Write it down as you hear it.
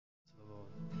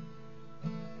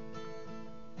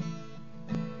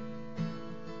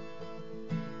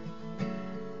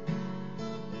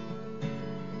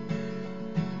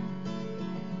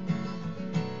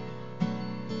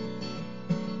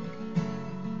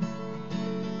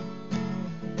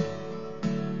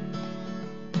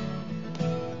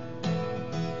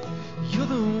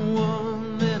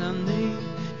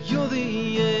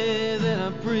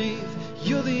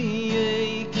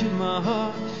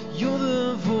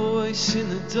voice in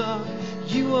the dark.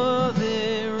 You are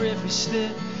there every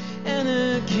step, and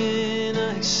again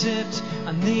I accept.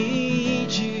 I need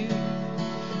you,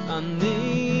 I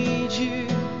need you.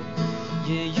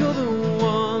 Yeah, you're the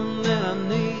one that I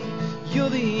need. You're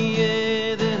the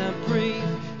air that I breathe.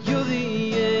 You're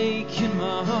the ache in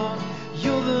my heart.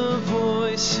 You're the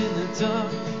voice in the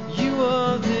dark. You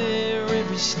are there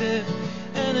every step,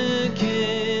 and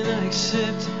again I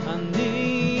accept. I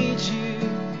need you,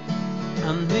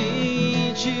 I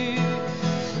need you.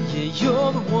 Yeah,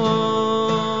 you're the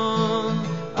one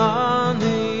I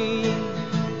need.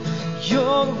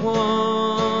 You're the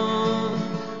one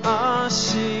I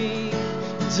seek,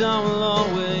 and I will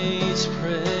always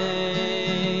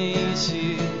praise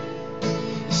you.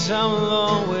 Yes, I will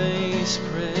always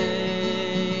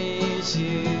praise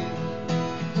you.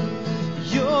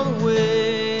 You're the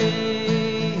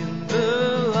way and the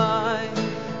light,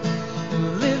 the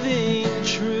living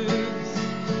truth.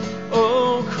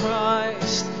 Oh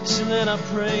Christ, so let our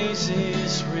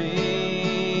praises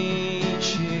reach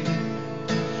you.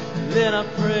 Let our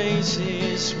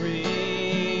praises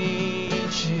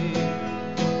reach you.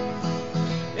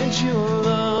 And your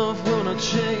love will not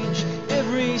change,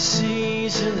 every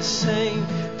season the same.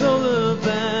 Though the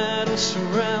battle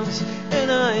surrounds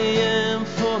and I am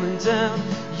falling down,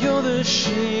 you're the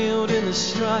shield in the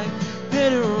strife, there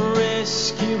to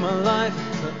rescue my life.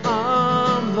 But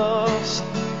I'm lost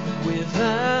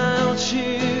without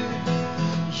you.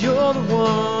 You're the one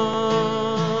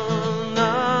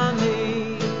I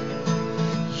need.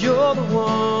 You're the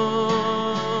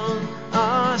one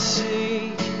I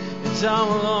seek, and I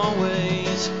will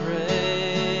always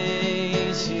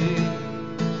praise you.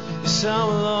 Yes, I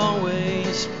will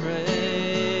always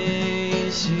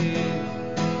praise you.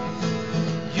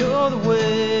 You're the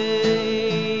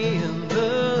way and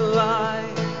the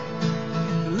light,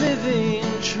 the living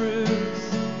truth.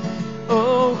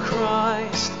 Oh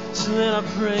Christ, so let our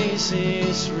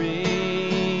praises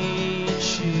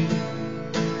reach you.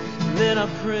 Let our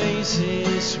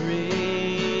praises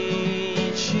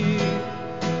reach you.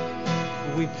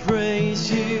 We praise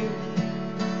you,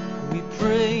 we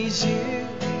praise you,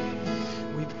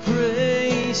 we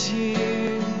praise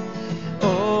you,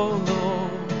 oh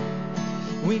Lord.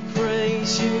 We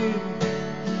praise you,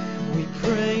 we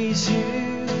praise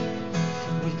you,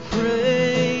 we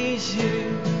praise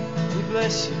you. We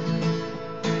bless you,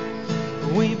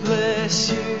 we bless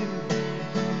you,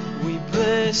 we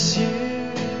bless you,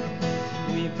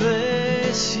 we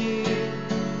bless you,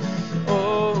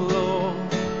 oh Lord.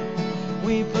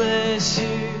 We bless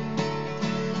you,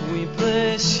 we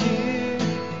bless you,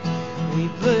 we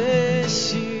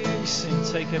bless you. Sing,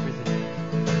 take everything.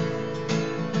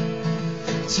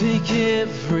 Take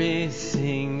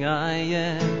everything I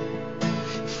am,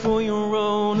 for your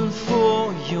own and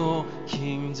for your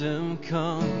kingdom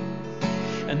come.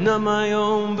 And not my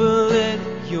own, but let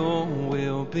your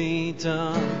will be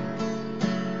done.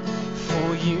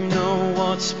 For you know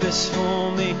what's best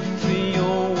for me, for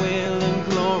your will and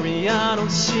glory. I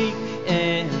don't seek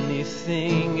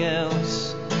anything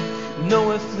else,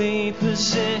 no earthly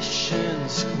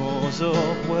possessions, cause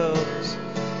or wealth,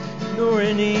 nor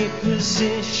any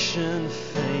position,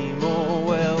 fame or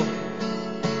wealth.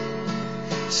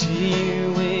 To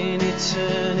you in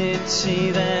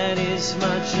eternity, that is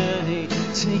my journey.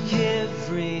 Take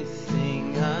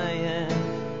everything I am,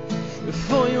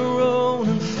 for your own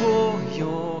and for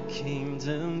your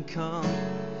kingdom come.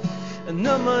 And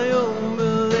not my own,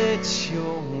 but let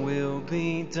your will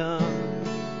be done.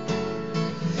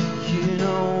 You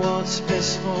know what's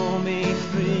best for me,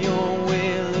 for your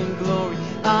will and glory.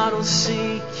 I don't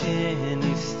seek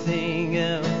anything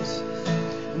else,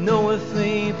 no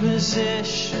earthly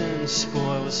possessions,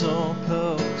 spoils or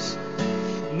pearls,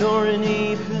 nor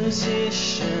any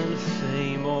position,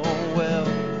 fame or wealth.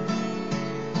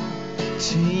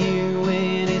 To you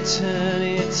in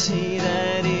eternity,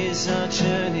 that is our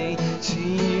journey. To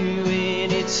you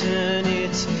in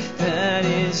eternity, that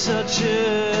is our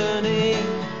journey.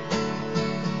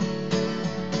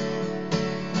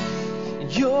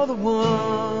 You're the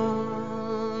one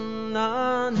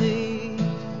I need.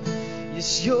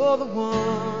 Yes, you're the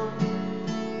one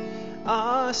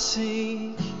I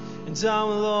seek, and I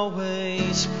will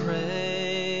always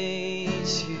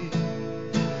praise you.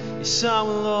 Yes, I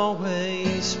will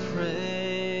always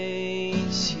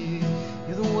praise you.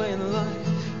 You're the way and the light.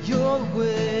 You're the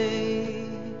way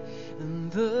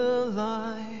and the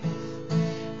life,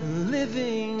 and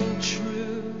living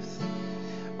truth.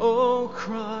 Oh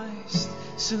Christ,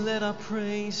 so let our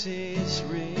praises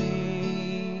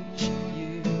reach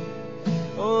you.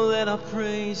 Oh, let our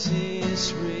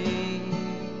praises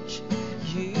reach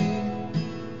you.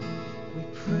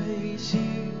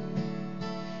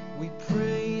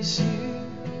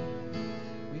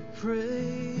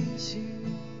 praise you.